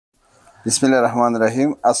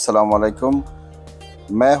बिस्मिल्लाहिर्रहमानिर्रहीम। अस्सलाम वालेकुम।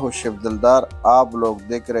 मैं हूँ शिव दिलदार। आप लोग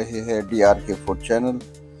देख रहे हैं DRK फूड चैनल।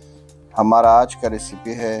 हमारा आज का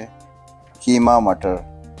रेसिपी है कीमा मटर।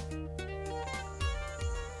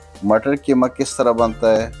 मटर कीमा किस तरह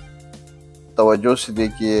बनता है तवज्जो से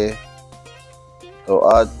देखिए। तो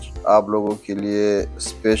आज आप लोगों के लिए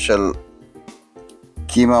स्पेशल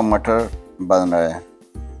कीमा मटर बन रहा है।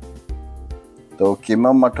 तो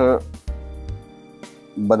कीमा मटर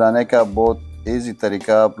बनाने का बहुत इजी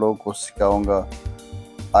तरीका आप लोगों को सिखाऊंगा।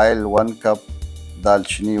 ऑयल 1 कप,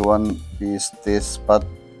 दालचीनी 1 पीस,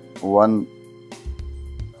 तेज़पत्ता 1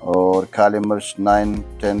 और काली मिर्च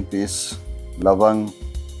 9-10 पीस, लवंग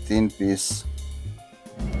 3 पीस,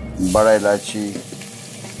 बड़ा इलायची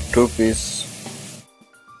 2 piece,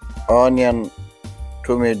 onion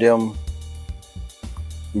 2 medium,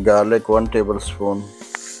 garlic 1 table spoon.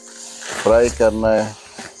 Fry करना है।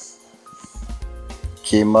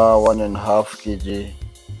 कीमा 1.5 kg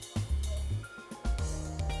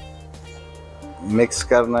मिक्स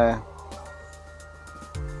करना है।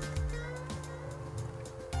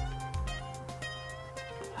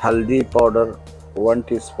 हल्दी powder 1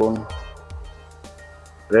 teaspoon,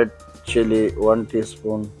 red chilli 1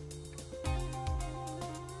 teaspoon,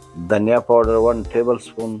 धनिया पाउडर 1 टेबल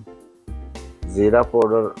स्पून, ज़ीरा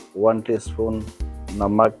पाउडर 1 टीस्पून,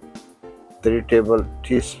 नमक 3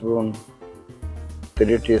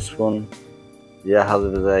 टीस्पून या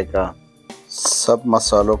हस्ब जायका। सब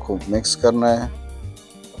मसालों को मिक्स करना है।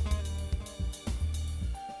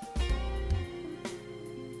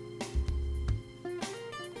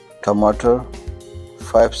 टमाटर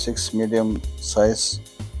 5-6 मीडियम साइज,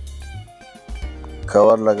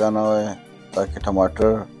 कवर लगाना है ताकि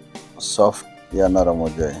टमाटर सॉफ्ट या नरम हो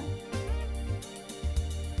जाए।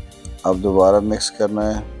 अब दोबारा मिक्स करना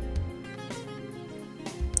है।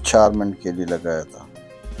 4 मिनट के लिए लगाया था।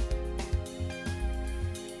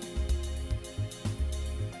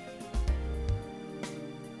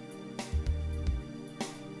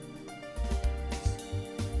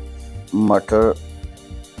 मटर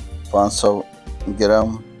 500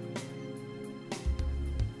 ग्राम,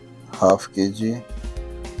 ½ kg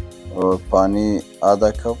और पानी आधा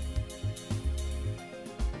कप।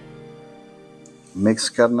 मिक्स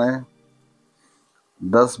करना है।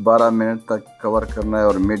 10-12 मिनट तक कवर करना है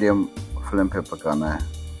और मीडियम फ्लेम पे पकाना है।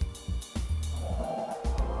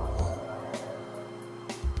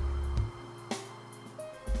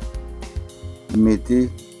 मेथी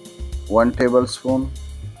 1 टेबल स्पून,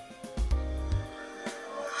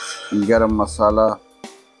 गरम मसाला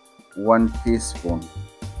 1 टीस्पून,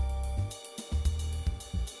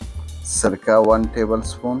 सिरका 1 टेबल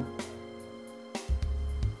स्पून,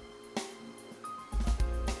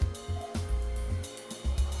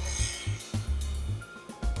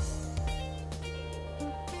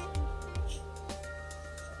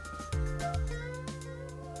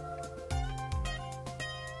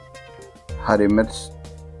 हरी मिर्च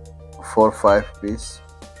 4-5 पीस,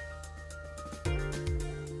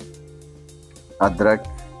 अदरक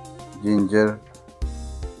जिंजर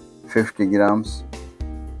 50 ग्राम्स,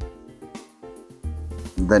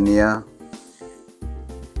 धनिया,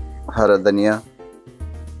 हरा धनिया,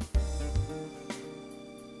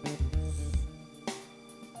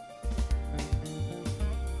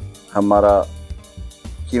 हमारा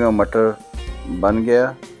कीमा मटर बन गया,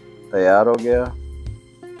 तैयार हो गया।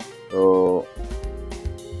 तो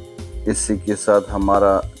इसी के साथ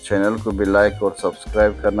हमारा चैनल को भी लाइक और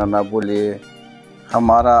सब्सक्राइब करना ना भूलिए।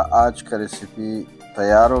 हमारा आज का रेसिपी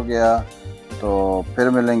तैयार हो गया। तो फिर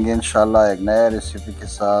मिलेंगे इंशाल्लाह एक नया रेसिपी के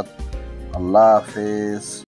साथ। अल्लाह हाफिज़।